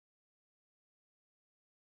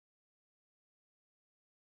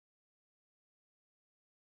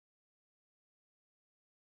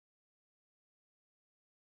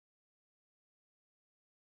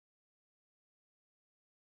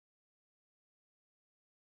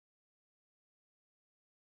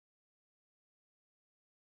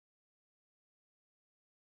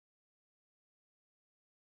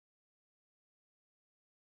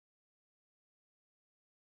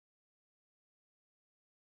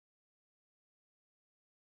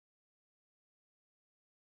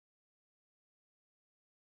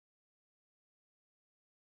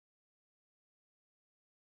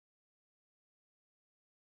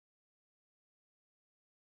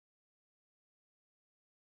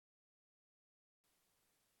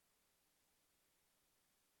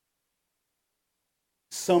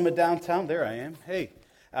Soma downtown. There I am. Hey,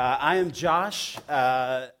 I am Josh.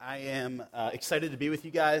 I am excited to be with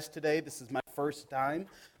you guys today. This is my first time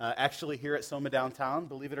actually here at Soma downtown.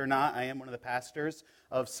 Believe it or not, I am one of the pastors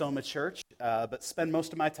of Soma Church, but spend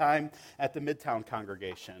most of my time at the Midtown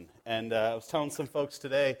congregation. And I was telling some folks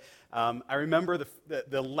today, I remember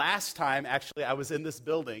the last time actually I was in this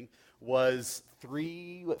building was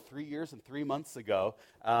 3 years and 3 months ago.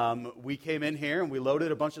 We came in here and we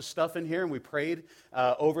loaded a bunch of stuff in here and we prayed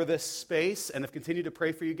over this space and have continued to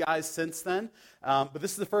pray for you guys since then. But this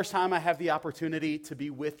is the first time I have the opportunity to be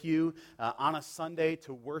with you on a Sunday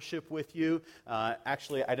to worship with you.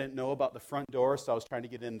 Actually, I didn't know about the front door, so I was trying to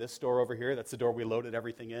get in this door over here. That's the door we loaded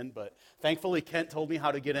everything in. But thankfully, Kent told me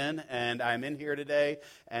how to get in, and I'm in here today.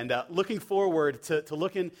 And looking forward to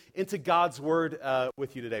looking into God's Word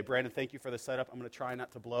with you today. Brandon, thank you for the setup. I'm going to try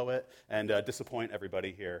not to blow it and disappoint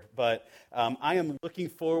everybody here. But I am looking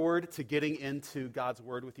forward to getting into God's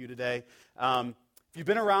Word with you today. If you've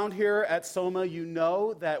been around here at Soma, you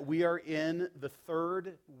know that we are in the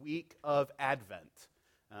third week of Advent.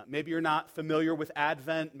 Maybe you're not familiar with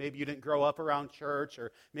Advent. Maybe you didn't grow up around church,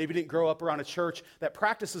 or maybe you didn't grow up around a church that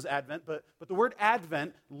practices Advent. But the word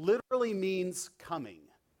Advent literally means coming.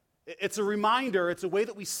 It's a reminder, it's a way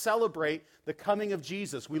that we celebrate the coming of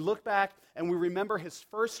Jesus. We look back and we remember his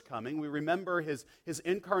first coming. We remember his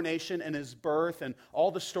incarnation and his birth and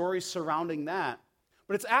all the stories surrounding that.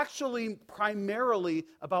 But it's actually primarily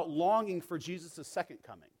about longing for Jesus' second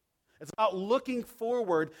coming. It's about looking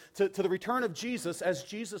forward to the return of Jesus, as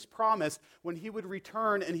Jesus promised, when he would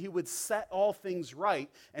return and he would set all things right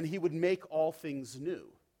and he would make all things new.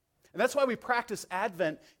 And that's why we practice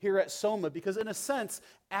Advent here at Soma, because in a sense,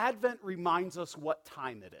 Advent reminds us what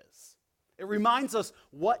time it is. It reminds us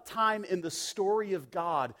what time in the story of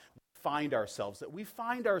God we find ourselves, that we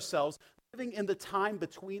find ourselves living in the time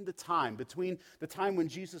between the time when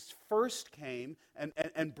Jesus first came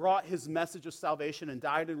and brought his message of salvation and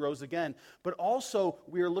died and rose again, but also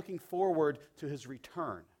we are looking forward to his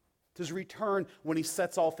return when he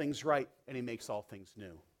sets all things right and he makes all things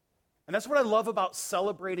new. And that's what I love about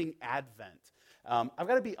celebrating Advent. I've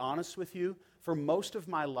got to be honest with you, for most of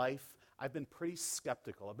my life, I've been pretty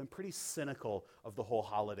skeptical. I've been pretty cynical of the whole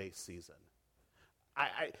holiday season.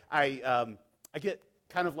 I get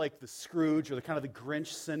kind of like the Scrooge or the kind of the Grinch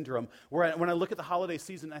syndrome, where when I look at the holiday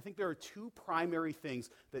season, I think there are two primary things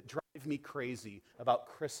that drive me crazy about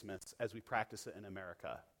Christmas as we practice it in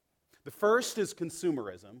America. The first is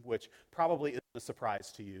consumerism, which probably isn't a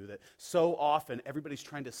surprise to you, that so often everybody's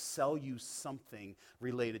trying to sell you something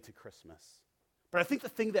related to Christmas. But I think the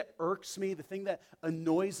thing that irks me, the thing that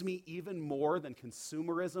annoys me even more than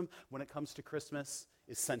consumerism when it comes to Christmas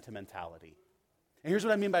is sentimentality. And here's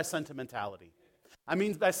what I mean by sentimentality. I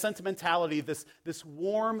mean by sentimentality, this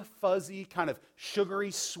warm, fuzzy, kind of sugary,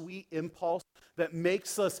 sweet impulse that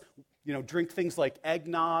makes us drink things like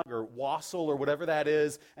eggnog or wassail or whatever that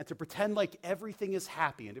is, and to pretend like everything is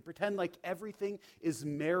happy, and to pretend like everything is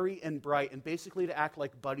merry and bright, and basically to act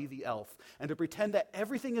like Buddy the Elf, and to pretend that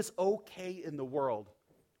everything is okay in the world,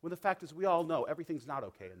 when the fact is we all know everything's not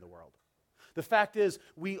okay in the world. The fact is,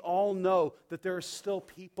 we all know that there are still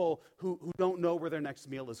people who don't know where their next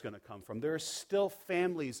meal is going to come from. There are still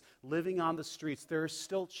families living on the streets. There are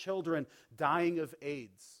still children dying of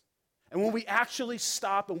AIDS. And when we actually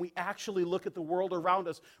stop and we actually look at the world around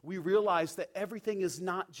us, we realize that everything is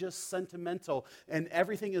not just sentimental and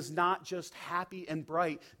everything is not just happy and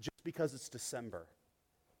bright just because it's December.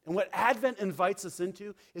 And what Advent invites us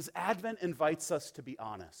into is Advent invites us to be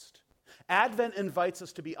honest. Advent invites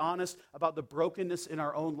us to be honest about the brokenness in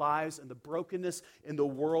our own lives and the brokenness in the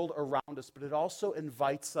world around us, but it also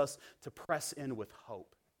invites us to press in with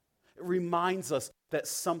hope. It reminds us that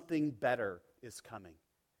something better is coming.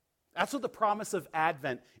 That's what the promise of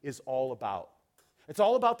Advent is all about. It's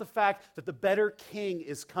all about the fact that the better king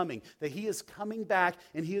is coming, that he is coming back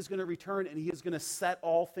and he is going to return and he is going to set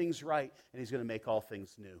all things right and he's going to make all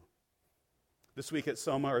things new. This week at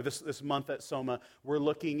Soma, or this month at Soma, we're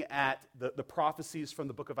looking at the prophecies from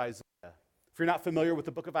the book of Isaiah. If you're not familiar with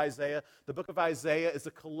the book of Isaiah is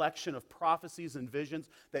a collection of prophecies and visions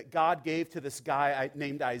that God gave to this guy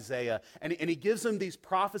named Isaiah. And he gives him these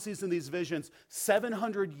prophecies and these visions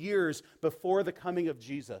 700 years before the coming of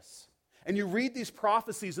Jesus. And you read these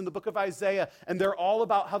prophecies in the book of Isaiah, and they're all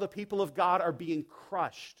about how the people of God are being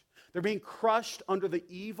crushed. They're being crushed under the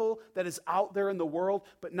evil that is out there in the world,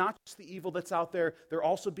 but not just the evil that's out there. They're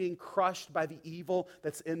also being crushed by the evil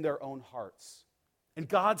that's in their own hearts. And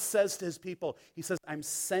God says to his people, he says, I'm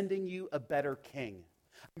sending you a better king.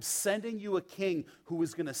 I'm sending you a king who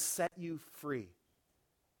is going to set you free.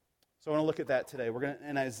 So I want to look at that today. We're going to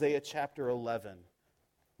in Isaiah chapter 11.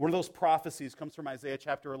 One of those prophecies comes from Isaiah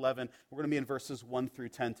chapter 11. We're going to be in verses 1 through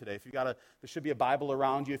 10 today. If you got there should be a Bible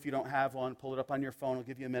around you. If you don't have one, pull it up on your phone. I'll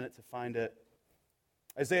give you a minute to find it.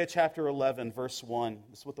 Isaiah chapter 11, verse 1.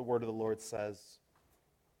 This is what the word of the Lord says.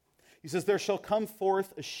 He says, "There shall come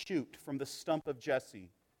forth a shoot from the stump of Jesse,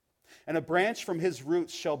 and a branch from his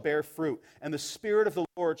roots shall bear fruit, and the Spirit of the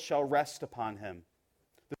Lord shall rest upon him.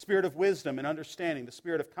 The Spirit of wisdom and understanding, the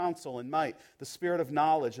Spirit of counsel and might, the Spirit of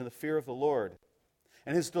knowledge and the fear of the Lord.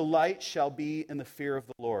 And his delight shall be in the fear of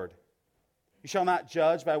the Lord. He shall not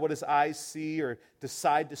judge by what his eyes see, or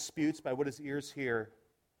decide disputes by what his ears hear.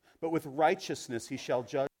 But with righteousness he shall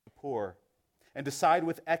judge the poor, and decide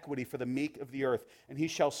with equity for the meek of the earth. And he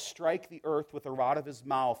shall strike the earth with the rod of his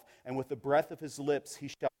mouth, and with the breath of his lips he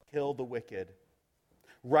shall kill the wicked.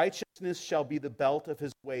 Righteousness shall be the belt of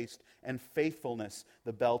his waist, and faithfulness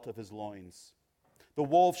the belt of his loins. The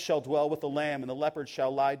wolf shall dwell with the lamb, and the leopard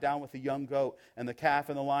shall lie down with the young goat, and the calf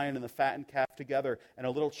and the lion and the fattened calf together, and a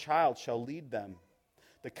little child shall lead them.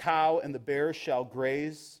 The cow and the bear shall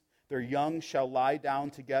graze, their young shall lie down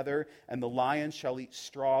together, and the lion shall eat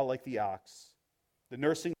straw like the ox. The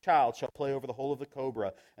nursing child shall play over the hole of the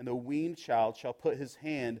cobra, and the weaned child shall put his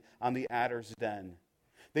hand on the adder's den.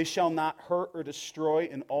 They shall not hurt or destroy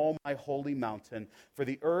in all my holy mountain, for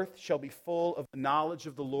the earth shall be full of the knowledge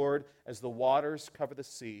of the Lord as the waters cover the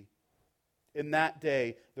sea. In that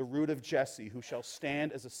day, the root of Jesse, who shall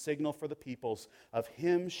stand as a signal for the peoples, of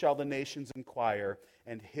him shall the nations inquire,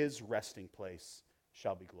 and his resting place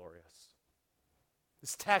shall be glorious."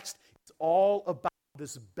 This text is all about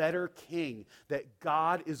this better king that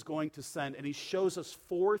God is going to send, and he shows us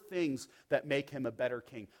 4 things that make him a better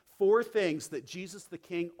king. 4 things that Jesus the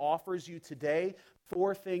King offers you today,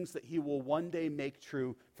 4 things that he will one day make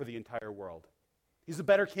true for the entire world. He's a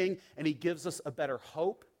better king, and he gives us a better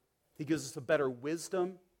hope. He gives us a better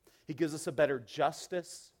wisdom. He gives us a better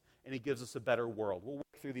justice, and he gives us a better world. We'll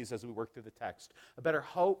work through these as we work through the text. A better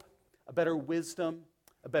hope, a better wisdom,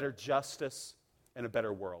 a better justice, and a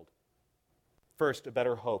better world. First, a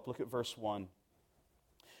better hope. Look at verse 1.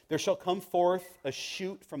 "There shall come forth a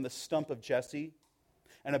shoot from the stump of Jesse,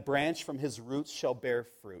 and a branch from his roots shall bear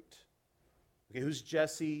fruit." Okay, who's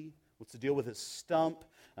Jesse? What's the deal with his stump?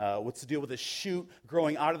 What's the deal with his shoot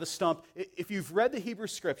growing out of the stump? If you've read the Hebrew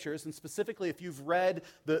Scriptures, and specifically if you've read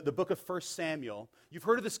the book of 1 Samuel, you've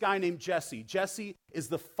heard of this guy named Jesse. Jesse is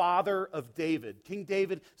the father of David. King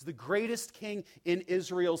David is the greatest king in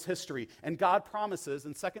Israel's history. And God promises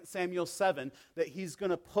in 2 Samuel 7 that he's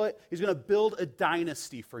going to build a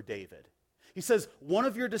dynasty for David. He says, one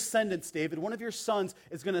of your descendants, David, one of your sons,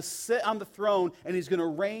 is going to sit on the throne, and he's going to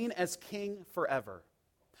reign as king forever.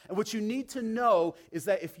 And what you need to know is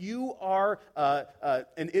that if you are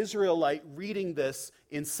an Israelite reading this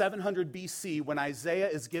in 700 BC, when Isaiah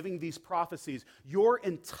is giving these prophecies, your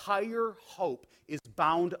entire hope is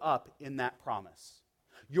bound up in that promise.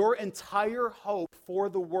 Your entire hope for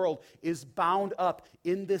the world is bound up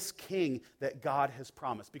in this king that God has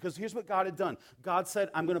promised. Because here's what God had done. God said,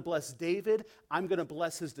 I'm going to bless David. I'm going to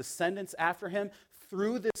bless his descendants after him.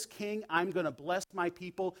 Through this king, I'm going to bless my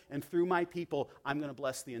people, and through my people, I'm going to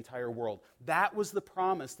bless the entire world. That was the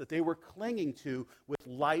promise that they were clinging to with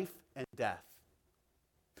life and death.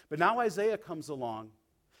 But now Isaiah comes along,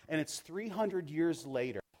 and it's 300 years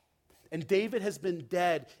later, and David has been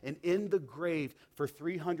dead and in the grave for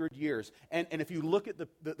 300 years. And if you look at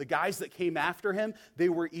the guys that came after him, they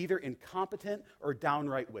were either incompetent or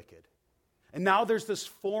downright wicked. And now there's this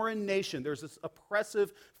foreign nation, there's this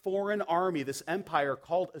oppressive foreign army, this empire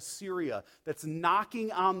called Assyria that's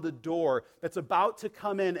knocking on the door, that's about to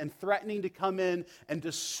come in and threatening to come in and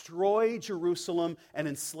destroy Jerusalem and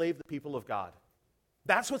enslave the people of God.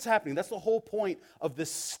 That's what's happening. That's the whole point of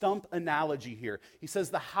this stump analogy here. He says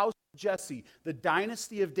the house of Jesse, the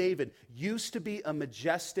dynasty of David, used to be a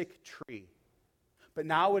majestic tree, but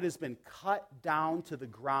now it has been cut down to the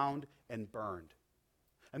ground and burned.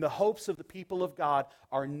 And the hopes of the people of God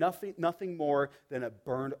are nothing more than a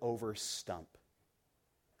burned over stump.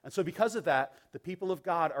 And so because of that, the people of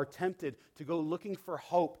God are tempted to go looking for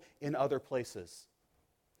hope in other places.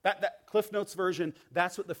 That Cliff Notes version,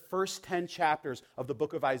 that's what the first 10 chapters of the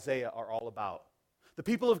book of Isaiah are all about. The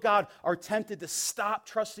people of God are tempted to stop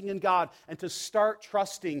trusting in God and to start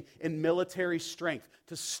trusting in military strength,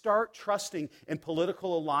 to start trusting in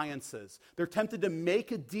political alliances. They're tempted to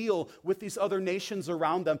make a deal with these other nations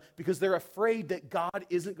around them because they're afraid that God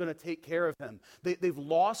isn't going to take care of them. They've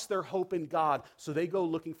lost their hope in God, so they go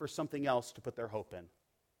looking for something else to put their hope in.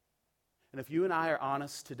 And if you and I are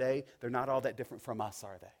honest today, they're not all that different from us,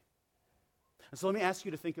 are they? And so let me ask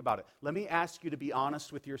you to think about it. Let me ask you to be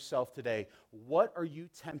honest with yourself today. What are you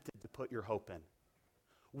tempted to put your hope in?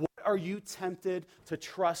 are you tempted to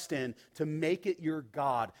trust in, to make it your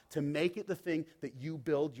God, to make it the thing that you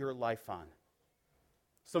build your life on?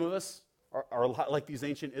 Some of us are a lot like these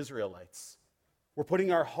ancient Israelites. We're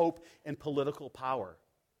putting our hope in political power.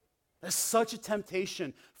 That's such a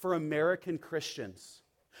temptation for American Christians.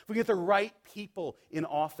 If we get the right people in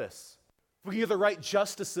office, if we can get the right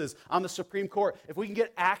justices on the Supreme Court, if we can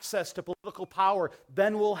get access to political power,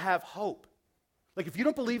 then we'll have hope. Like, if you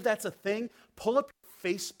don't believe that's a thing, pull up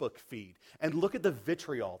your Facebook feed and look at the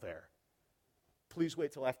vitriol there. Please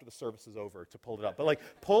wait till after the service is over to pull it up. But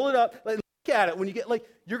pull it up, look at it. When you get,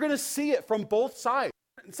 you're going to see it from both sides.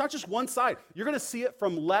 It's not just one side. You're going to see it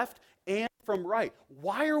from left and from right.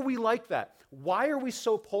 Why are we like that? Why are we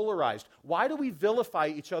so polarized? Why do we vilify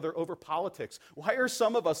each other over politics? Why are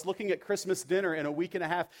some of us looking at Christmas dinner in a week and a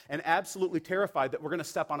half and absolutely terrified that we're going to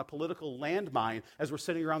step on a political landmine as we're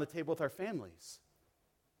sitting around the table with our families?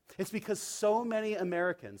 It's because so many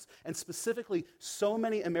Americans, and specifically so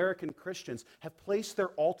many American Christians, have placed their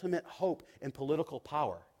ultimate hope in political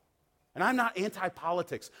power. And I'm not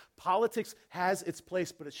anti-politics. Politics has its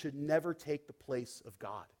place, but it should never take the place of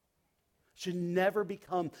God. Should never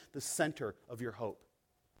become the center of your hope.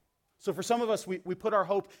 So for some of us, we put our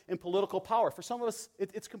hope in political power. For some of us,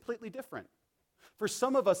 it's completely different. For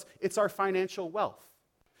some of us, it's our financial wealth.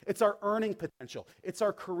 It's our earning potential. It's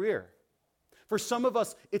our career. For some of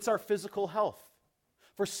us, it's our physical health.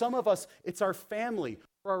 For some of us, it's our family,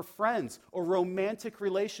 or our friends, or romantic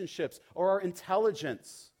relationships, or our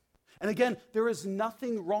intelligence. And again, there is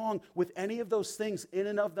nothing wrong with any of those things in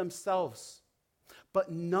and of themselves. But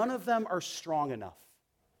none of them are strong enough.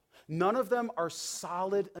 None of them are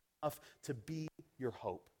solid enough to be your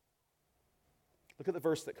hope. Look at the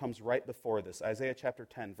verse that comes right before this, Isaiah chapter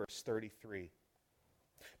 10, verse 33.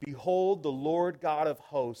 Behold, the Lord God of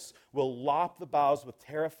hosts will lop the boughs with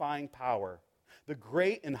terrifying power. The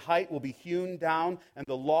great in height will be hewn down, and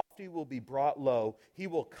the lofty will be brought low. He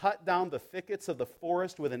will cut down the thickets of the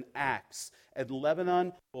forest with an axe, and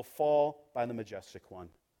Lebanon will fall by the majestic one.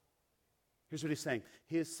 Here's what he's saying.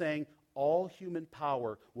 He is saying all human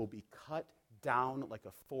power will be cut down like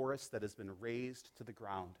a forest that has been razed to the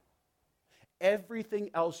ground.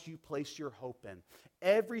 Everything else you place your hope in,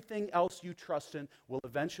 everything else you trust in will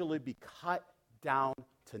eventually be cut down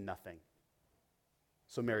to nothing.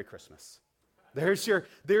 So Merry Christmas. There's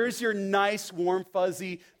your nice, warm,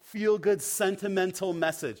 fuzzy, feel-good, sentimental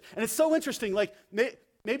message. And it's so interesting,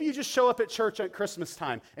 maybe you just show up at church at Christmas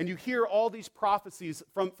time and you hear all these prophecies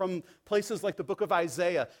from places like the book of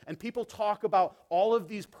Isaiah, and people talk about all of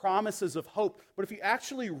these promises of hope. But if you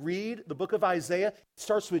actually read the book of Isaiah, it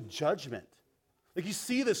starts with judgment. You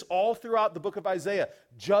see this all throughout the book of Isaiah.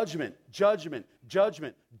 Judgment, judgment,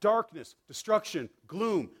 judgment, darkness, destruction,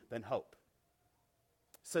 gloom, then hope.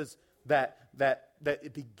 It says that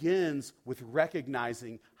it begins with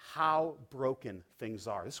recognizing how broken things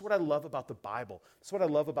are. This is what I love about the Bible. This is what I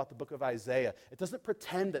love about the book of Isaiah. It doesn't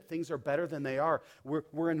pretend that things are better than they are.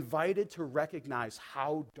 We're invited to recognize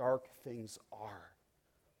how dark things are.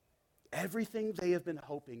 Everything they have been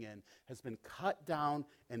hoping in has been cut down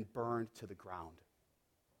and burned to the ground.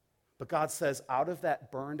 But God says, out of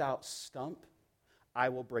that burned out stump, I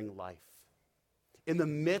will bring life. In the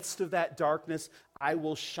midst of that darkness, I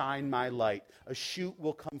will shine my light. A shoot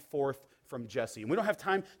will come forth from Jesse. And we don't have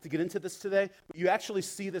time to get into this today, but you actually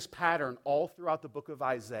see this pattern all throughout the book of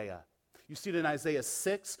Isaiah. You see it in Isaiah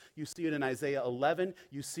 6, you see it in Isaiah 11,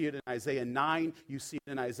 you see it in Isaiah 9, you see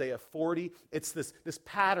it in Isaiah 40. It's this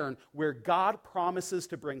pattern where God promises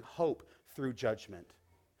to bring hope through judgment.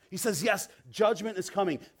 He says, yes, judgment is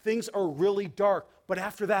coming. Things are really dark, but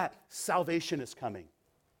after that, salvation is coming.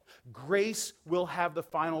 Grace will have the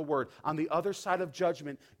final word. On the other side of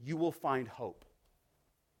judgment, you will find hope.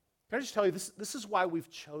 Can I just tell you, this is why we've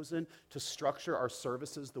chosen to structure our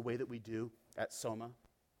services the way that we do at Soma.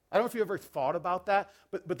 I don't know if you ever thought about that,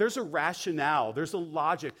 but there's a rationale, there's a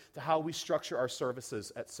logic to how we structure our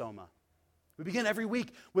services at Soma. We begin every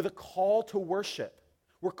week with a call to worship.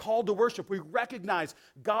 We're called to worship. We recognize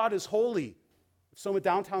God is holy. If Soma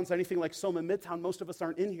Downtown's anything like Soma Midtown, most of us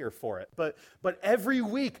aren't in here for it. But every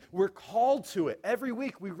week, we're called to it. Every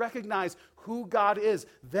week, we recognize who God is.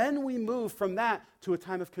 Then we move from that to a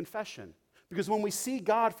time of confession. Because when we see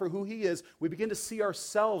God for who he is, we begin to see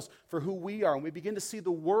ourselves for who we are. And we begin to see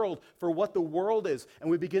the world for what the world is.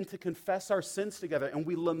 And we begin to confess our sins together. And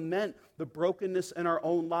we lament the brokenness in our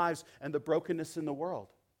own lives and the brokenness in the world.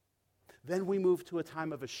 Then we move to a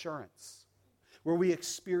time of assurance, where we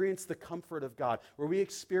experience the comfort of God, where we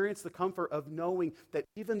experience the comfort of knowing that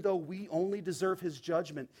even though we only deserve his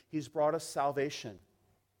judgment, he's brought us salvation.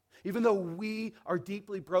 Even though we are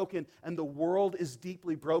deeply broken and the world is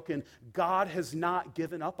deeply broken, God has not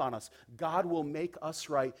given up on us. God will make us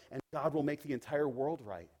right, and God will make the entire world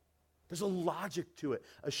right. There's a logic to it.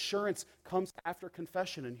 Assurance comes after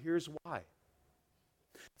confession, and here's why.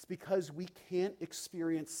 It's because we can't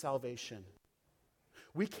experience salvation.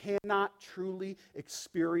 We cannot truly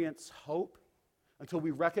experience hope until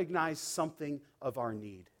we recognize something of our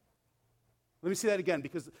need. Let me say that again,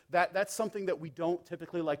 because that's something that we don't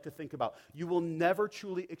typically like to think about. You will never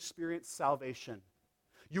truly experience salvation.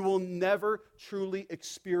 You will never truly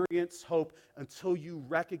experience hope until you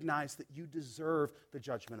recognize that you deserve the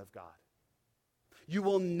judgment of God. You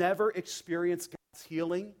will never experience God's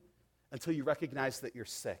healing until you recognize that you're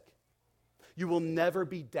sick. You will never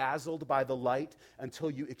be dazzled by the light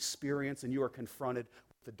until you experience and you are confronted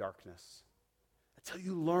with the darkness. Until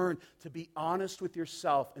you learn to be honest with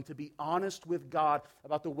yourself and to be honest with God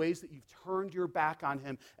about the ways that you've turned your back on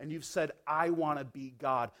Him and you've said, I want to be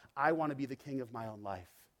God. I want to be the king of my own life.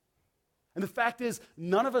 And the fact is,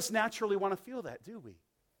 none of us naturally want to feel that, do we?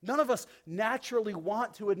 None of us naturally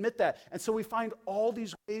want to admit that. And so we find all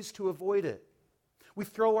these ways to avoid it. We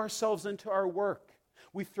throw ourselves into our work.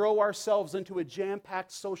 We throw ourselves into a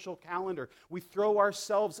jam-packed social calendar. We throw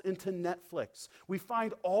ourselves into Netflix. We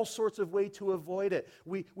find all sorts of ways to avoid it.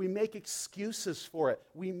 We make excuses for it.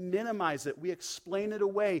 We minimize it. We explain it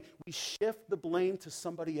away. We shift the blame to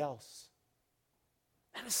somebody else.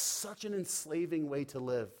 That is such an enslaving way to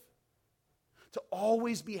live. To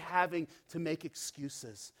always be having to make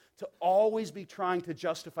excuses, to always be trying to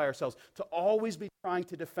justify ourselves, to always be trying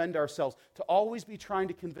to defend ourselves, to always be trying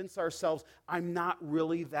to convince ourselves, I'm not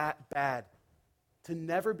really that bad. To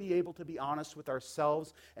never be able to be honest with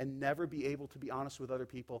ourselves and never be able to be honest with other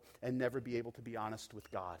people and never be able to be honest with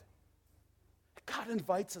God. God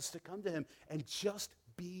invites us to come to Him and just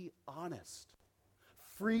be honest.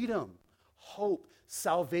 Freedom, hope,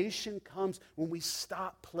 salvation comes when we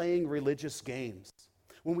stop playing religious games,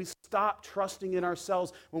 when we stop trusting in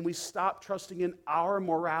ourselves, when we stop trusting in our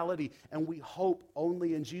morality, and we hope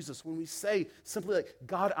only in Jesus. When we say simply like,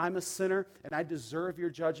 God, I'm a sinner, and I deserve your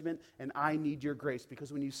judgment, and I need your grace.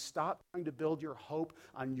 Because when you stop trying to build your hope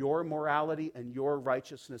on your morality and your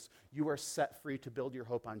righteousness, you are set free to build your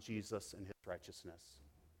hope on Jesus and His righteousness.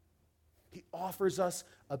 He offers us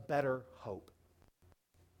a better hope.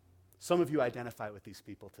 Some of you identify with these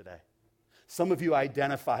people today. Some of you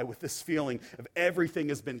identify with this feeling of everything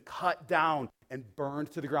has been cut down and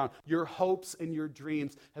burned to the ground. Your hopes and your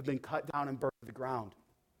dreams have been cut down and burned to the ground.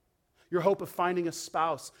 Your hope of finding a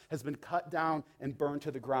spouse has been cut down and burned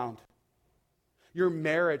to the ground. Your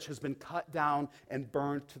marriage has been cut down and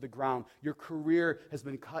burned to the ground. Your career has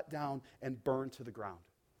been cut down and burned to the ground.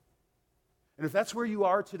 And if that's where you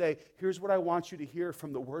are today, here's what I want you to hear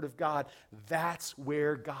from the Word of God. That's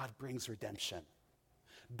where God brings redemption.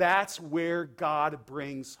 That's where God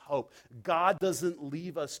brings hope. God doesn't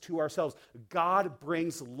leave us to ourselves. God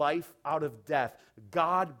brings life out of death.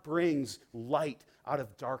 God brings light out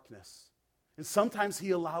of darkness. And sometimes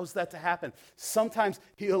He allows that to happen. Sometimes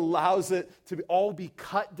He allows it to all be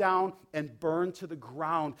cut down and burned to the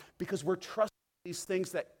ground because we're trusting these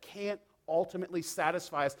things that can't ultimately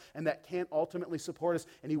satisfy us and that can't ultimately support us.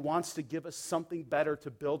 And He wants to give us something better to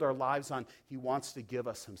build our lives on. He wants to give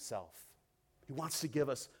us Himself. He wants to give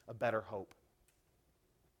us a better hope.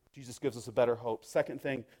 Jesus gives us a better hope. Second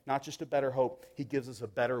thing, not just a better hope, He gives us a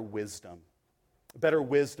better wisdom. A better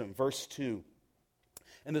wisdom, verse 2.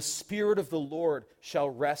 And the Spirit of the Lord shall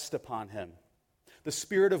rest upon Him. The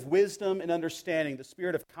Spirit of wisdom and understanding, the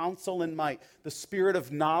Spirit of counsel and might, the Spirit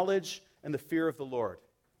of knowledge and the fear of the Lord.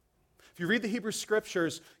 If you read the Hebrew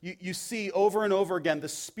Scriptures, you see over and over again the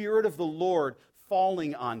Spirit of the Lord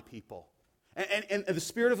falling on people. And the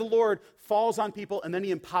Spirit of the Lord falls on people, and then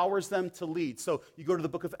He empowers them to lead. So you go to the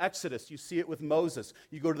book of Exodus, you see it with Moses.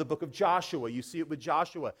 You go to the book of Joshua, you see it with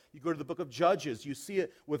Joshua. You go to the book of Judges, you see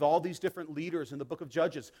it with all these different leaders in the book of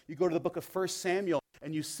Judges. You go to the book of 1 Samuel,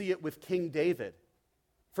 and you see it with King David.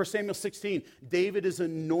 1 Samuel 16, David is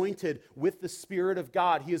anointed with the Spirit of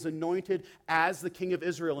God. He is anointed as the king of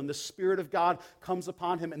Israel, and the Spirit of God comes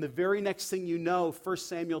upon him. And the very next thing you know, 1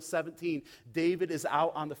 Samuel 17, David is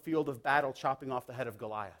out on the field of battle chopping off the head of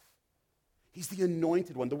Goliath. He's the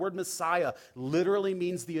anointed one. The word Messiah literally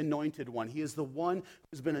means the anointed one. He is the one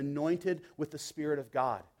who's been anointed with the Spirit of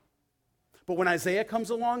God. But when Isaiah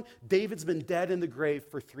comes along, David's been dead in the grave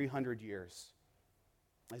for 300 years.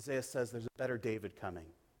 Isaiah says there's a better David coming.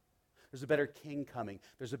 There's a better king coming.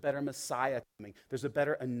 There's a better Messiah coming. There's a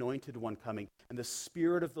better anointed one coming. And the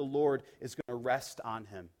Spirit of the Lord is going to rest on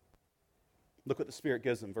him. Look what the Spirit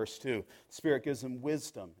gives him, verse 2. The Spirit gives him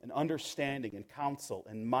wisdom and understanding and counsel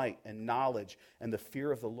and might and knowledge and the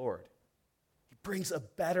fear of the Lord. He brings a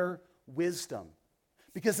better wisdom.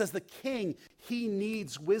 Because as the king, he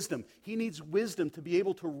needs wisdom. He needs wisdom to be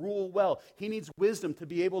able to rule well. He needs wisdom to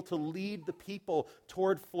be able to lead the people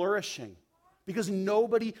toward flourishing. Because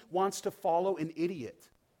nobody wants to follow an idiot.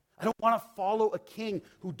 I don't want to follow a king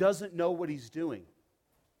who doesn't know what he's doing.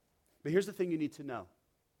 But here's the thing you need to know.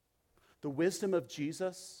 The wisdom of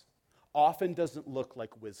Jesus often doesn't look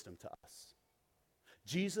like wisdom to us.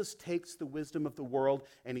 Jesus takes the wisdom of the world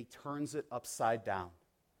and he turns it upside down.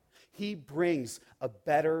 He brings a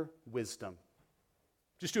better wisdom.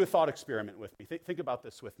 Just do a thought experiment with me. Think about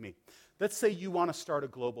this with me. Let's say you want to start a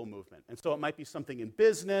global movement. And so it might be something in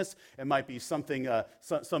business. It might be something,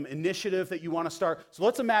 some initiative that you want to start. So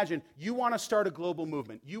let's imagine you want to start a global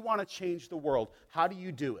movement. You want to change the world. How do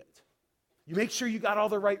you do it? You make sure you got all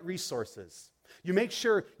the right resources. You make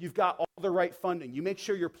sure you've got all the right funding. You make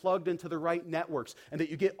sure you're plugged into the right networks and that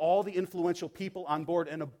you get all the influential people on board.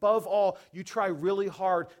 And above all, you try really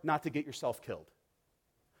hard not to get yourself killed.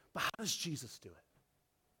 But how does Jesus do it?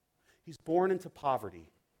 He's born into poverty.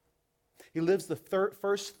 He lives the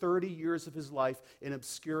first 30 years of his life in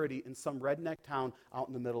obscurity in some redneck town out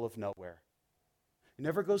in the middle of nowhere. He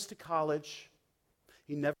never goes to college.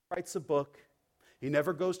 He never writes a book. He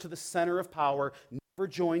never goes to the center of power, never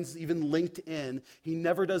joins even LinkedIn. He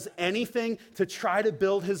never does anything to try to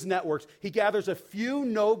build his networks. He gathers a few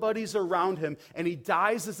nobodies around him, and he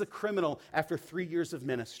dies as a criminal after 3 years of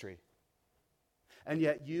ministry. And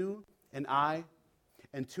yet you and I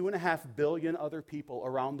and 2.5 billion other people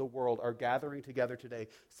around the world are gathering together today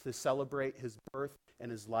to celebrate his birth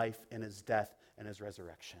and his life and his death and his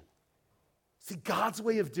resurrection. See, God's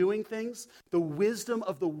way of doing things, the wisdom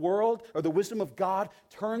of the world, or the wisdom of God,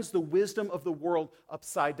 turns the wisdom of the world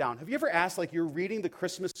upside down. Have you ever asked, like you're reading the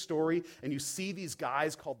Christmas story and you see these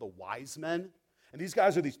guys called the wise men? And these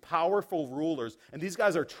guys are these powerful rulers, and these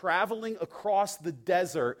guys are traveling across the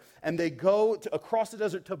desert, and they go across the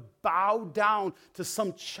desert to bow down to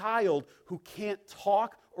some child who can't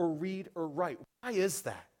talk or read or write. Why is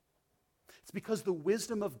that? It's because the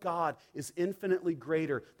wisdom of God is infinitely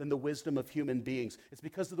greater than the wisdom of human beings. It's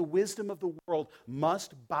because the wisdom of the world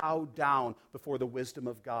must bow down before the wisdom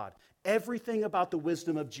of God. Everything about the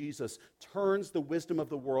wisdom of Jesus turns the wisdom of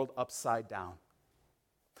the world upside down.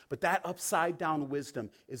 But that upside down wisdom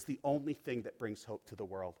is the only thing that brings hope to the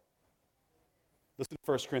world. Listen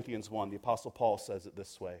to 1 Corinthians 1. The Apostle Paul says it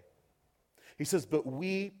this way. He says, "But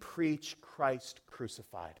we preach Christ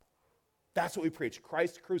crucified." That's what we preach,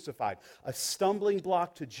 Christ crucified, a stumbling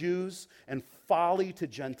block to Jews and folly to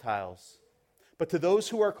Gentiles. But to those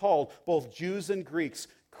who are called, both Jews and Greeks,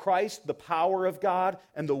 Christ, the power of God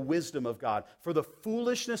and the wisdom of God. For the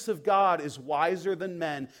foolishness of God is wiser than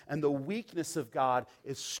men, and the weakness of God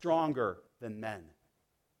is stronger than men.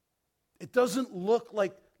 It doesn't look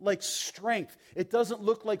like strength. It doesn't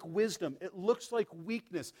look like wisdom. It looks like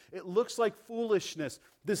weakness. It looks like foolishness.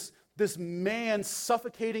 This man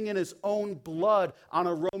suffocating in his own blood on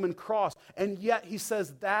a Roman cross. And yet he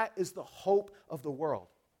says that is the hope of the world.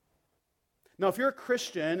 Now, if you're a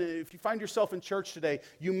Christian, if you find yourself in church today,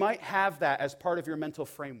 you might have that as part of your mental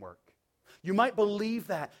framework. You might believe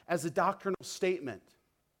that as a doctrinal statement.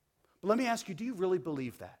 But let me ask you, do you really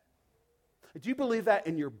believe that? Do you believe that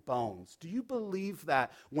in your bones? Do you believe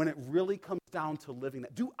that when it really comes down to living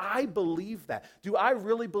that? Do I believe that? Do I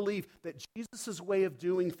really believe that Jesus' way of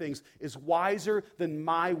doing things is wiser than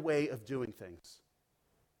my way of doing things?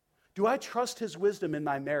 Do I trust his wisdom in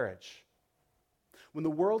my marriage? When the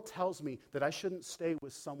world tells me that I shouldn't stay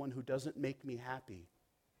with someone who doesn't make me happy,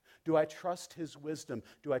 do I trust his wisdom?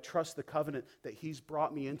 Do I trust the covenant that he's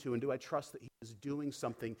brought me into? And do I trust that he is doing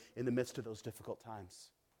something in the midst of those difficult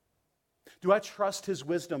times? Do I trust his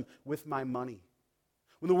wisdom with my money?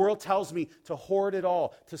 When the world tells me to hoard it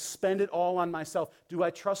all, to spend it all on myself, do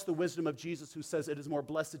I trust the wisdom of Jesus who says it is more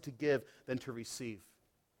blessed to give than to receive?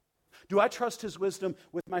 Do I trust his wisdom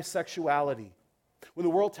with my sexuality? When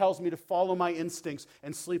the world tells me to follow my instincts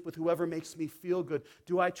and sleep with whoever makes me feel good,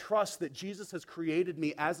 do I trust that Jesus has created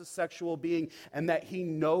me as a sexual being and that he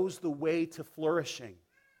knows the way to flourishing?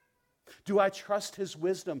 Do I trust his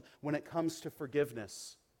wisdom when it comes to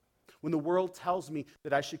forgiveness? When the world tells me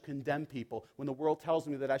that I should condemn people, when the world tells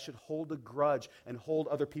me that I should hold a grudge and hold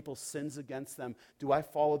other people's sins against them, do I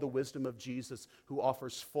follow the wisdom of Jesus who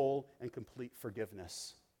offers full and complete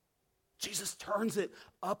forgiveness? Jesus turns it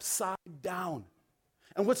upside down.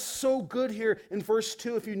 And what's so good here in verse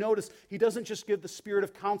 2, if you notice, he doesn't just give the spirit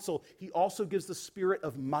of counsel, he also gives the spirit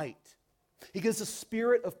of might. He gives the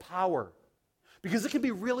spirit of power. Because it can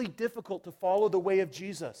be really difficult to follow the way of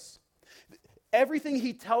Jesus. Everything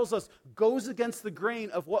he tells us goes against the grain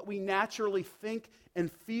of what we naturally think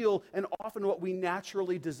and feel, and often what we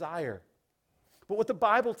naturally desire. But what the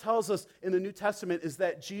Bible tells us in the New Testament is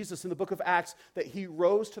that Jesus, in the book of Acts, that he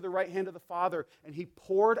rose to the right hand of the Father and he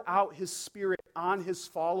poured out his Spirit on his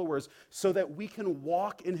followers so that we can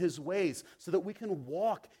walk in his ways, so that we can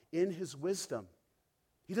walk in his wisdom.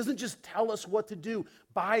 He doesn't just tell us what to do.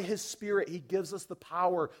 By his Spirit, he gives us the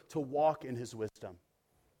power to walk in his wisdom.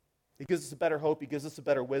 He gives us a better hope. He gives us a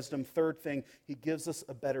better wisdom. Third thing, he gives us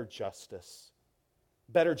a better justice.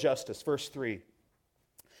 Better justice, verse 3.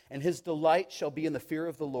 And his delight shall be in the fear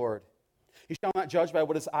of the Lord. He shall not judge by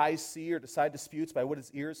what his eyes see or decide disputes by what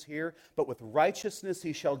his ears hear, but with righteousness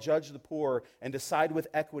he shall judge the poor and decide with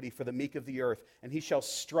equity for the meek of the earth. And he shall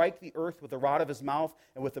strike the earth with the rod of his mouth,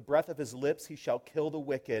 and with the breath of his lips he shall kill the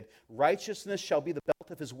wicked. Righteousness shall be the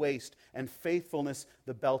belt of his waist, and faithfulness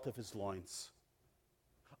the belt of his loins.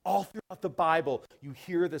 All throughout the Bible, you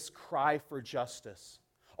hear this cry for justice.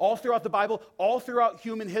 All throughout the Bible, all throughout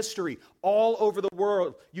human history, all over the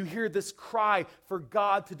world, you hear this cry for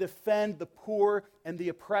God to defend the poor and the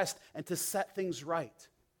oppressed and to set things right.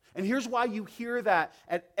 And here's why you hear that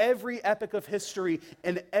at every epoch of history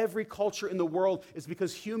and every culture in the world is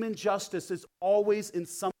because human justice is always, in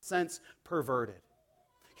some sense, perverted.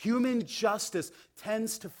 Human justice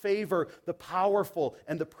tends to favor the powerful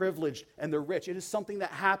and the privileged and the rich. It is something that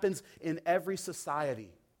happens in every society.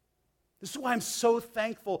 This is why I'm so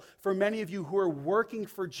thankful for many of you who are working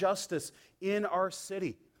for justice in our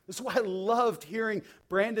city. This is why I loved hearing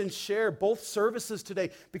Brandon share both services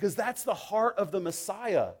today, because that's the heart of the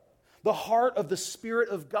Messiah. The heart of the Spirit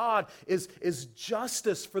of God is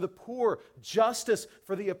justice for the poor, justice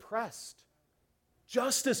for the oppressed.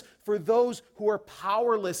 Justice for those who are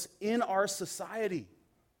powerless in our society.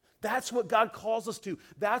 That's what God calls us to.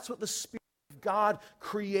 That's what the Spirit of God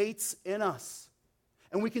creates in us.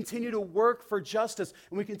 And we continue to work for justice,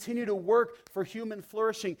 and we continue to work for human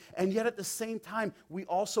flourishing, and yet at the same time, we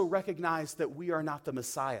also recognize that we are not the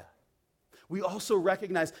Messiah. We also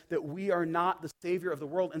recognize that we are not the Savior of the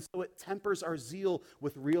world, and so it tempers our zeal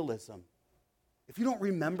with realism. If you don't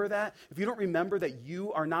remember that, if you don't remember that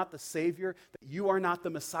you are not the Savior, that you are not the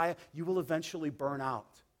Messiah, you will eventually burn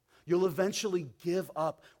out. You'll eventually give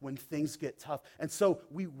up when things get tough. And so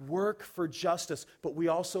we work for justice, but we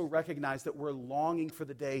also recognize that we're longing for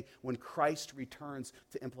the day when Christ returns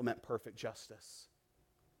to implement perfect justice.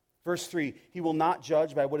 Verse 3, he will not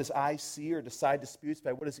judge by what his eyes see or decide disputes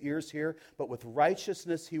by what his ears hear, but with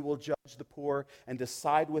righteousness he will judge the poor and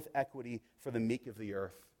decide with equity for the meek of the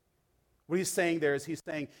earth. What he's saying there is he's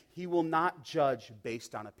saying he will not judge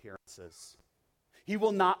based on appearances. He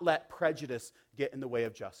will not let prejudice get in the way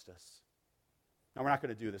of justice. Now, we're not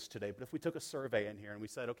going to do this today, but if we took a survey in here and we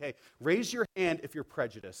said, okay, raise your hand if you're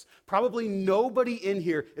prejudiced, probably nobody in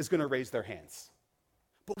here is going to raise their hands.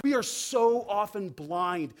 But we are so often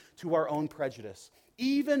blind to our own prejudice.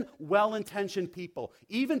 Even well-intentioned people,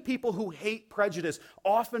 even people who hate prejudice,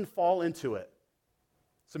 often fall into it.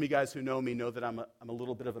 Some of you guys who know me know that I'm a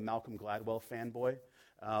little bit of a Malcolm Gladwell fanboy.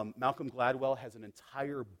 Malcolm Gladwell has an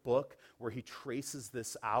entire book where he traces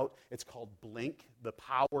this out. It's called Blink, The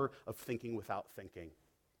Power of Thinking Without Thinking.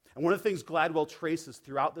 And one of the things Gladwell traces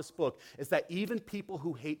throughout this book is that even people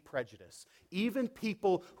who hate prejudice, even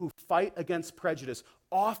people who fight against prejudice,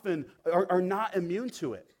 often are not immune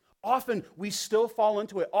to it. Often we still fall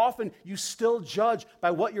into it. Often you still judge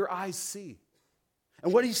by what your eyes see.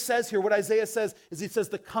 And what he says here, what Isaiah says, is he says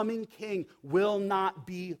the coming king will not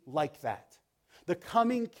be like that. The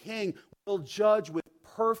coming king will judge with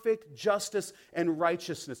perfect justice and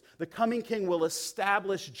righteousness. The coming king will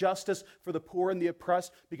establish justice for the poor and the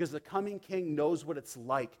oppressed because the coming king knows what it's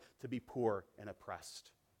like to be poor and oppressed.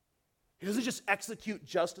 He doesn't just execute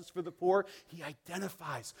justice for the poor, he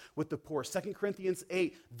identifies with the poor. 2 Corinthians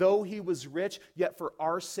 8, though he was rich, yet for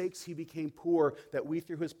our sakes he became poor, that we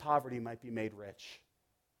through his poverty might be made rich.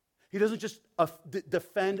 He doesn't just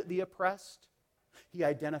defend the oppressed. He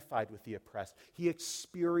identified with the oppressed. He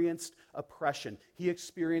experienced oppression. He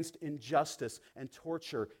experienced injustice and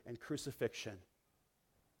torture and crucifixion.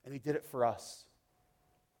 And he did it for us.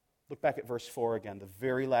 Look back at verse 4 again, the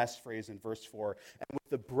very last phrase in verse 4. And with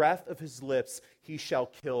the breath of his lips, he shall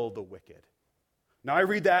kill the wicked. Now, I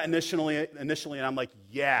read that initially, and I'm like,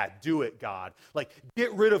 yeah, do it, God. Like,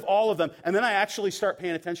 get rid of all of them. And then I actually start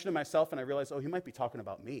paying attention to myself, and I realize, oh, he might be talking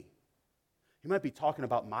about me. He might be talking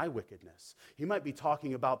about my wickedness. He might be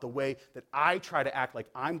talking about the way that I try to act like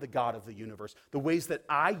I'm the God of the universe, the ways that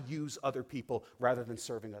I use other people rather than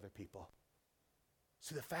serving other people.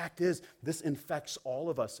 See, the fact is, this infects all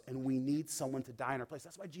of us, and we need someone to die in our place.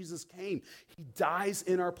 That's why Jesus came. He dies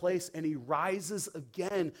in our place, and he rises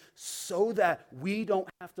again so that we don't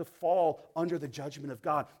have to fall under the judgment of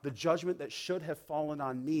God. The judgment that should have fallen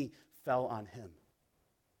on me fell on him.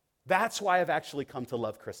 That's why I've actually come to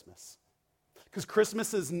love Christmas. Because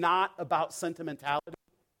Christmas is not about sentimentality.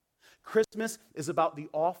 Christmas is about the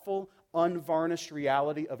awful, unvarnished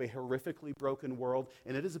reality of a horrifically broken world,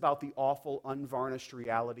 and it is about the awful, unvarnished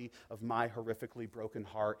reality of my horrifically broken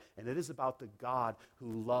heart, and it is about the God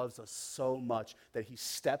who loves us so much that he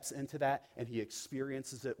steps into that and he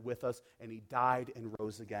experiences it with us, and he died and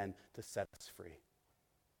rose again to set us free.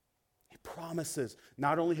 He promises,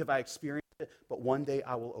 not only have I experienced it, but one day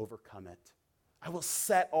I will overcome it. I will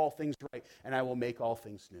set all things right, and I will make all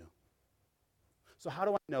things new. So how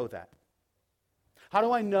do I know that? How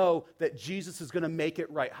do I know that Jesus is going to make it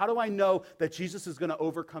right? How do I know that Jesus is going to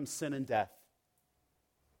overcome sin and death?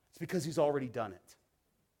 It's because he's already done it.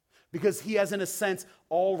 Because he has, in a sense,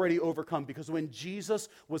 already overcome. Because when Jesus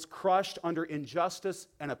was crushed under injustice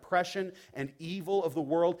and oppression and evil of the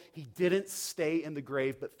world, he didn't stay in the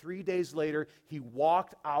grave. But 3 days later, he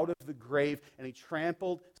walked out of the grave and he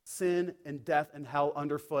trampled sin and death and hell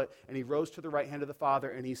underfoot. And he rose to the right hand of the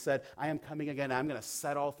Father and he said, I am coming again. I'm going to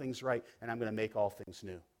set all things right and I'm going to make all things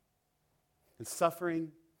new. And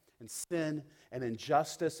suffering and sin and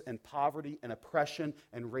injustice and poverty and oppression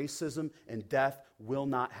and racism and death will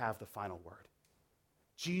not have the final word.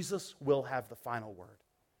 Jesus will have the final word.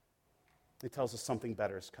 It tells us something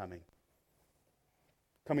better is coming.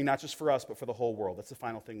 Coming not just for us, but for the whole world. That's the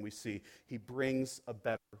final thing we see. He brings a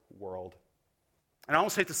better world. And I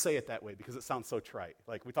almost hate to say it that way because it sounds so trite.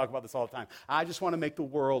 Like we talk about this all the time. I just want to make the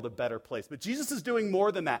world a better place. But Jesus is doing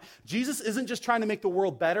more than that. Jesus isn't just trying to make the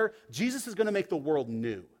world better. Jesus is going to make the world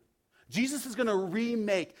new. Jesus is going to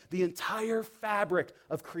remake the entire fabric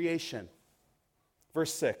of creation.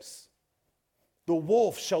 Verse 6, the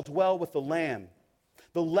wolf shall dwell with the lamb.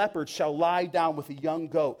 The leopard shall lie down with the young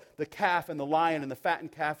goat, the calf and the lion and the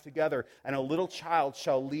fattened calf together, and a little child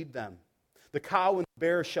shall lead them. The cow and the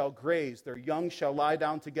bear shall graze, their young shall lie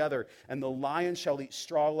down together, and the lion shall eat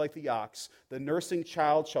straw like the ox. The nursing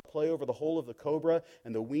child shall play over the hole of the cobra,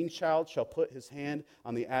 and the weaned child shall put his hand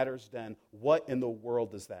on the adder's den. What in the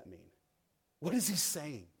world does that mean? What is he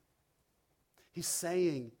saying? He's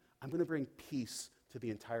saying, I'm going to bring peace to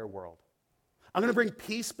the entire world. I'm going to bring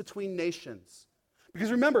peace between nations.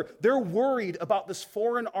 Because remember, they're worried about this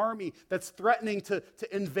foreign army that's threatening to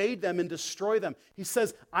invade them and destroy them. He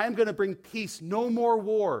says, I am going to bring peace. No more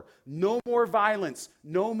war, no more violence,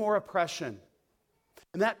 no more oppression.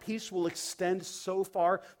 And that peace will extend so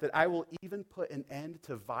far that I will even put an end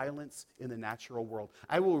to violence in the natural world.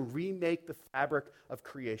 I will remake the fabric of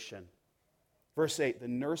creation. Verse 8, the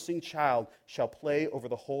nursing child shall play over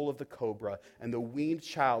the hole of the cobra, and the weaned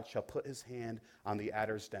child shall put his hand on the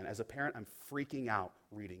adder's den. As a parent, I'm freaking out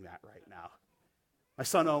reading that right now. My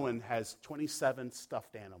son Owen has 27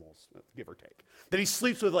 stuffed animals, give or take, that he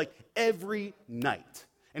sleeps with like every night.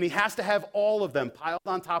 And he has to have all of them piled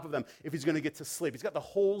on top of them if he's going to get to sleep. He's got the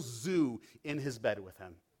whole zoo in his bed with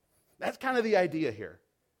him. That's kind of the idea here.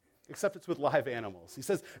 Except it's with live animals. He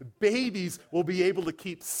says babies will be able to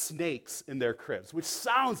keep snakes in their cribs, which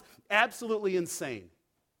sounds absolutely insane.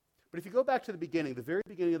 But if you go back to the very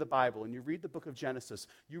beginning of the Bible, and you read the book of Genesis,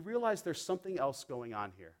 you realize there's something else going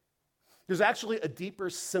on here. There's actually a deeper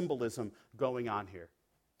symbolism going on here.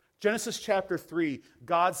 Genesis chapter 3,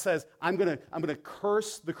 God says, I'm going to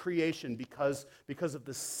curse the creation because of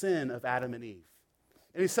the sin of Adam and Eve.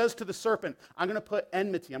 And he says to the serpent, I'm going to put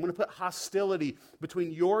enmity, I'm going to put hostility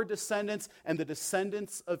between your descendants and the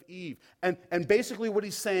descendants of Eve. And basically what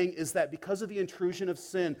he's saying is that because of the intrusion of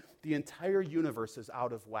sin, the entire universe is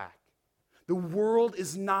out of whack. The world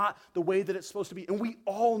is not the way that it's supposed to be. And we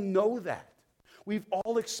all know that. We've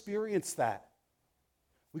all experienced that.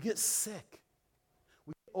 We get sick.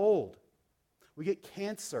 We get old. We get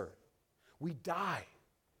cancer. We die.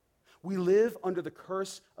 We live under the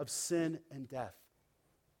curse of sin and death.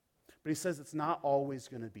 But he says it's not always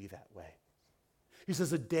going to be that way. He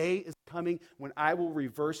says a day is coming when I will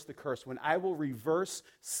reverse the curse, when I will reverse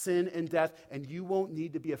sin and death, and you won't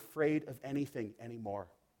need to be afraid of anything anymore.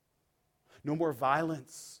 No more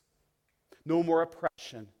violence, no more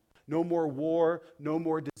oppression, no more war, no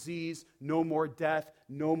more disease, no more death,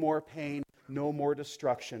 no more pain, no more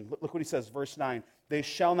destruction. Look what he says, verse 9. They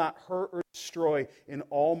shall not hurt or destroy in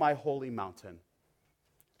all my holy mountain.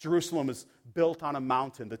 Jerusalem is built on a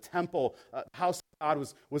mountain. The temple, house of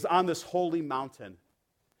God, was on this holy mountain.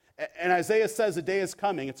 And Isaiah says a day is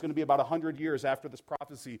coming. It's going to be about 100 years after this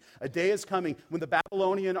prophecy. A day is coming when the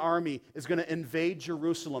Babylonian army is going to invade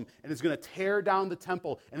Jerusalem and is going to tear down the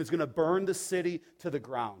temple and is going to burn the city to the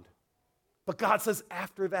ground. But God says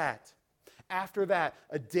after that,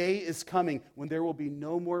 a day is coming when there will be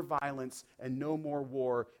no more violence and no more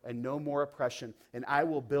war and no more oppression. And I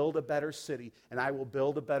will build a better city and I will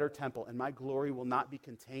build a better temple. And my glory will not be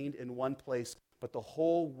contained in one place, but the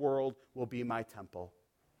whole world will be my temple.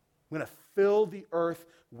 I'm going to fill the earth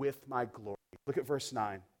with my glory. Look at verse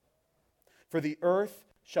 9. For the earth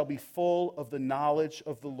shall be full of the knowledge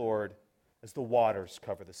of the Lord as the waters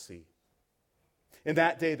cover the sea. In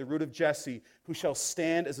that day, the root of Jesse, who shall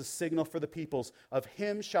stand as a signal for the peoples, of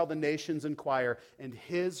him shall the nations inquire, and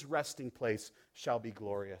his resting place shall be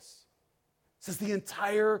glorious. It says the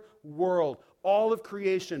entire world, all of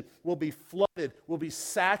creation, will be flooded, will be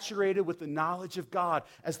saturated with the knowledge of God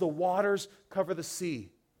as the waters cover the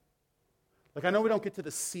sea. Like, I know we don't get to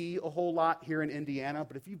the sea a whole lot here in Indiana,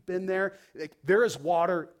 but if you've been there, there is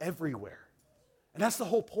water everywhere. And that's the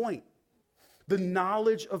whole point. The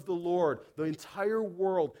knowledge of the Lord, the entire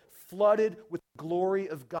world flooded with the glory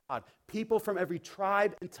of God. People from every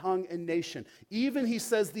tribe and tongue and nation. Even, he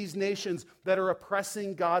says, these nations that are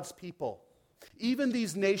oppressing God's people. Even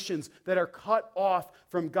these nations that are cut off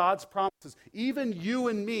from God's promises. Even you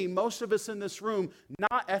and me, most of us in this room,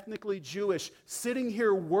 not ethnically Jewish, sitting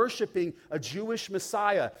here worshiping a Jewish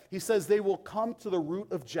Messiah. He says they will come to the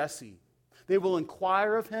root of Jesse. They will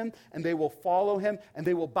inquire of him, and they will follow him, and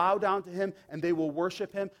they will bow down to him, and they will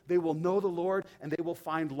worship him. They will know the Lord, and they will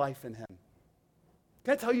find life in him.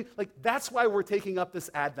 Can I tell you, that's why we're taking up this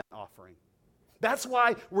Advent offering. That's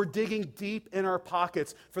why we're digging deep in our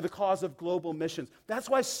pockets for the cause of global missions. That's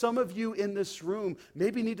why some of you in this room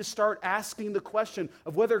maybe need to start asking the question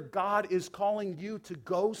of whether God is calling you to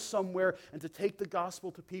go somewhere and to take the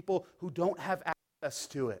gospel to people who don't have access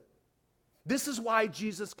to it. This is why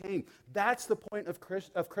Jesus came. That's the point of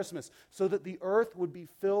Christmas, so that the earth would be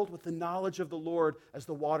filled with the knowledge of the Lord as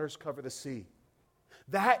the waters cover the sea.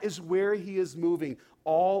 That is where he is moving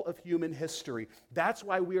all of human history. That's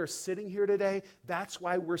why we are sitting here today. That's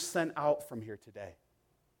why we're sent out from here today.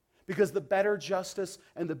 Because the better justice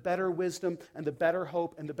and the better wisdom and the better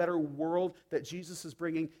hope and the better world that Jesus is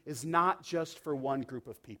bringing is not just for one group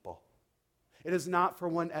of people. It is not for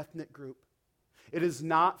one ethnic group. It is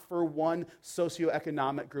not for one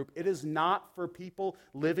socioeconomic group. It is not for people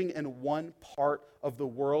living in one part of the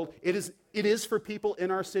world. It is for people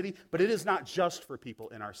in our city, but it is not just for people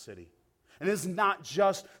in our city. And it is not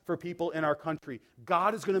just for people in our country.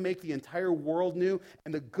 God is going to make the entire world new,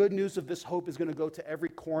 and the good news of this hope is going to go to every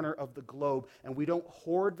corner of the globe. And we don't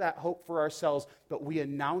hoard that hope for ourselves, but we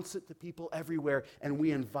announce it to people everywhere, and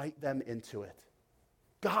we invite them into it.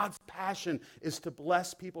 God's passion is to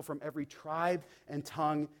bless people from every tribe and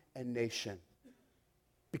tongue and nation.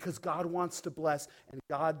 Because God wants to bless, and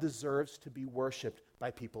God deserves to be worshiped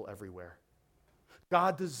by people everywhere.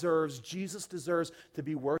 Jesus deserves to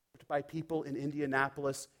be worshiped by people in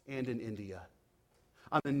Indianapolis and in India.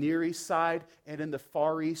 On the Near East side and in the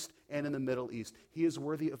Far East and in the Middle East. He is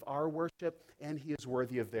worthy of our worship, and he is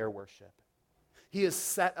worthy of their worship. He has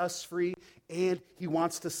set us free, and he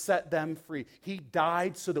wants to set them free. He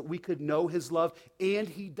died so that we could know his love, and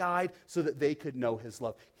he died so that they could know his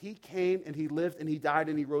love. He came, and he lived, and he died,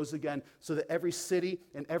 and he rose again so that every city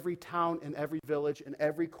and every town and every village and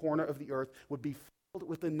every corner of the earth would be filled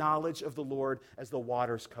with the knowledge of the Lord as the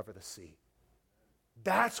waters cover the sea.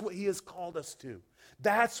 That's what he has called us to.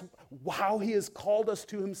 That's how he has called us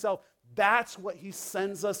to himself. That's what he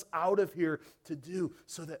sends us out of here to do,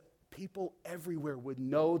 so that people everywhere would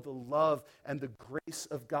know the love and the grace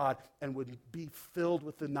of God and would be filled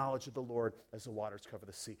with the knowledge of the Lord as the waters cover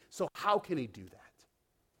the sea. So how can he do that?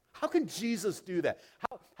 How can Jesus do that?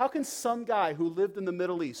 How can some guy who lived in the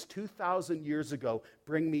Middle East 2,000 years ago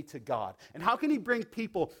bring me to God? And how can he bring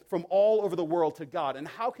people from all over the world to God? And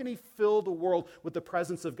how can he fill the world with the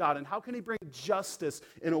presence of God? And how can he bring justice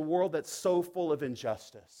in a world that's so full of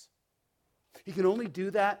injustice? He can only do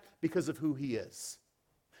that because of who he is.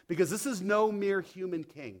 Because this is no mere human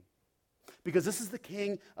king. Because this is the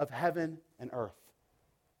king of heaven and earth.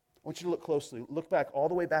 I want you to look closely. Look back, all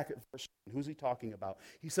the way back at verse 1. Who's he talking about?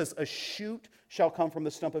 He says, a shoot shall come from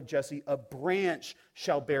the stump of Jesse, a branch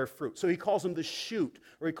shall bear fruit. So he calls him the shoot,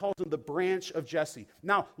 or he calls him the branch of Jesse.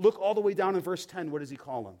 Now, look all the way down in verse 10. What does he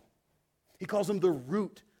call him? He calls him the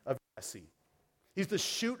root of Jesse. He's the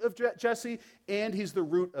shoot of Jesse, and he's the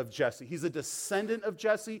root of Jesse. He's a descendant of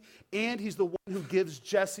Jesse, and he's the one who gives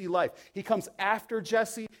Jesse life. He comes after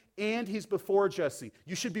Jesse, and he's before Jesse.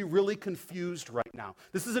 You should be really confused right now.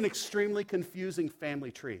 This is an extremely confusing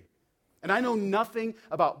family tree. And I know nothing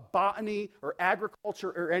about botany or agriculture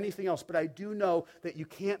or anything else, but I do know that you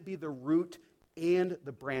can't be the root and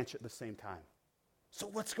the branch at the same time. So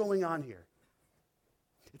what's going on here?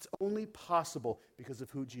 It's only possible because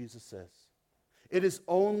of who Jesus is. It is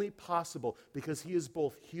only possible because he is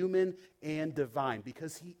both human and divine,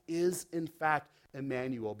 because he is, in fact,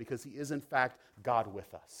 Emmanuel, because he is, in fact, God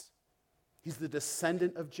with us. He's the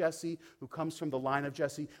descendant of Jesse who comes from the line of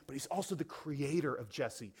Jesse, but he's also the creator of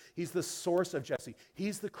Jesse. He's the source of Jesse.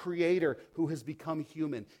 He's the creator who has become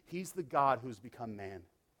human. He's the God who's become man.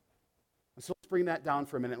 And so let's bring that down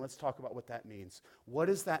for a minute. Let's talk about what that means. What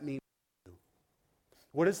does that mean?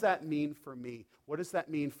 What does that mean for me? What does that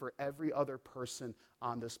mean for every other person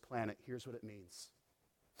on this planet? Here's what it means.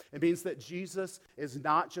 It means that Jesus is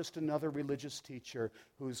not just another religious teacher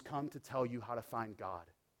who's come to tell you how to find God.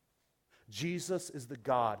 Jesus is the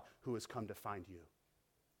God who has come to find you.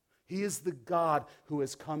 He is the God who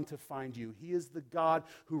has come to find you. He is the God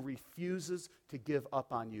who refuses to give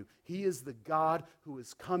up on you. He is the God who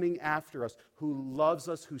is coming after us, who loves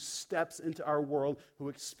us, who steps into our world, who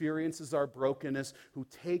experiences our brokenness, who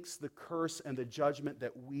takes the curse and the judgment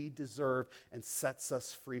that we deserve and sets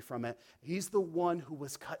us free from it. He's the one who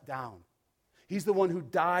was cut down. He's the one who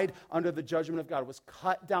died under the judgment of God, was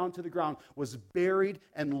cut down to the ground, was buried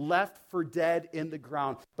and left for dead in the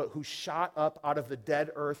ground, but who shot up out of the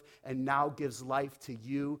dead earth and now gives life to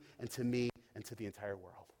you and to me and to the entire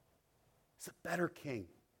world. It's a better king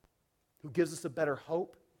who gives us a better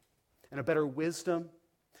hope and a better wisdom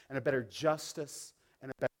and a better justice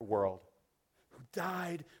and a better world. Who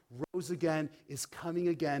died, rose again, is coming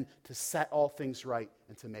again to set all things right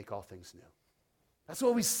and to make all things new. That's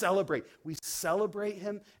what we celebrate. We celebrate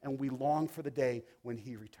him and we long for the day when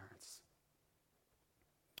he returns.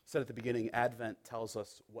 I said at the beginning, Advent tells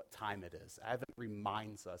us what time it is. Advent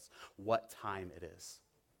reminds us what time it is.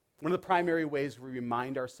 One of the primary ways we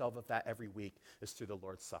remind ourselves of that every week is through the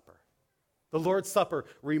Lord's Supper. The Lord's Supper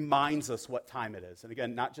reminds us what time it is. And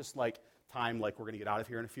again, not just like time like we're going to get out of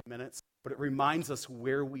here in a few minutes, but it reminds us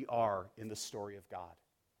where we are in the story of God.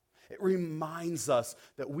 It reminds us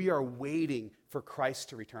that we are waiting for Christ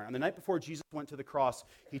to return. On the night before Jesus went to the cross,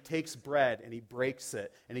 he takes bread and he breaks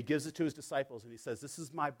it and he gives it to his disciples and he says, "This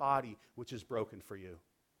is my body which is broken for you."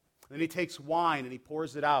 And then he takes wine and he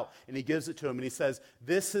pours it out and he gives it to him and he says,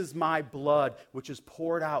 "This is my blood which is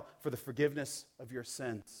poured out for the forgiveness of your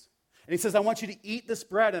sins." And he says, "I want you to eat this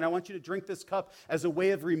bread and I want you to drink this cup as a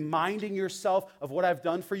way of reminding yourself of what I've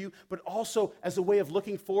done for you, but also as a way of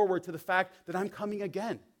looking forward to the fact that I'm coming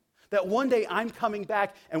again. That one day I'm coming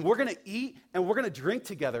back and we're going to eat and we're going to drink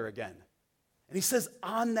together again." And he says,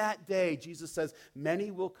 on that day, Jesus says, many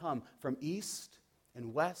will come from east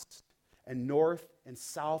and west and north and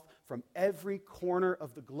south, from every corner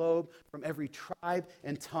of the globe, from every tribe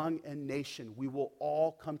and tongue and nation. We will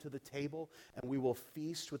all come to the table and we will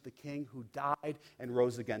feast with the King who died and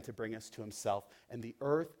rose again to bring us to himself. And the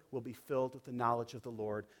earth will be filled with the knowledge of the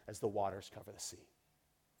Lord as the waters cover the sea.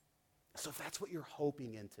 So if that's what you're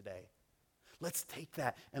hoping in today, let's take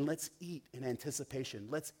that and let's eat in anticipation.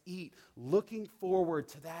 Let's eat looking forward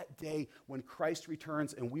to that day when Christ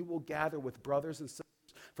returns and we will gather with brothers and sisters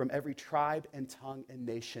from every tribe and tongue and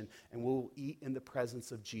nation, and we'll eat in the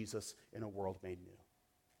presence of Jesus in a world made new.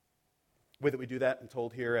 The way that we do that, I'm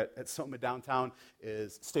told here at Soma Downtown,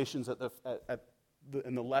 is stations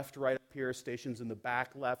in the left, right up here, stations in the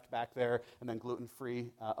back left, back there, and then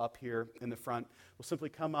gluten-free up here in the front. We'll simply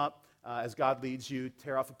come up as God leads you,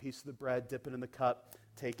 tear off a piece of the bread, dip it in the cup,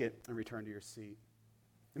 take it, and return to your seat.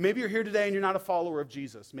 And maybe you're here today and you're not a follower of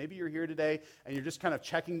Jesus. Maybe you're here today and you're just kind of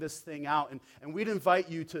checking this thing out. And we'd invite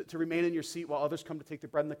you to remain in your seat while others come to take the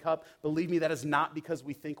bread and the cup. Believe me, that is not because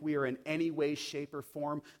we think we are in any way, shape, or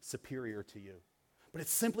form superior to you. But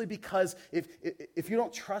it's simply because if you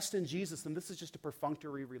don't trust in Jesus, then this is just a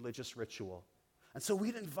perfunctory religious ritual. And so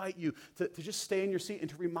we'd invite you to just stay in your seat and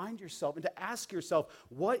to remind yourself and to ask yourself,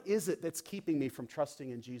 what is it that's keeping me from trusting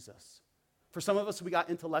in Jesus? For some of us, we got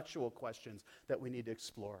intellectual questions that we need to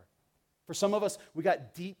explore. For some of us, we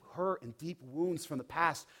got deep hurt and deep wounds from the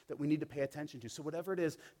past that we need to pay attention to. So whatever it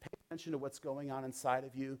is, pay attention to what's going on inside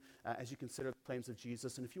of you as you consider the claims of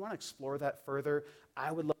Jesus. And if you want to explore that further,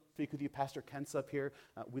 I would love to speak with you. Pastor Kent's up here.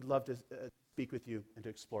 We'd love to speak with you and to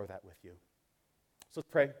explore that with you. So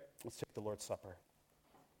let's pray. Let's take the Lord's Supper.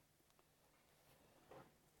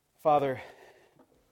 Father,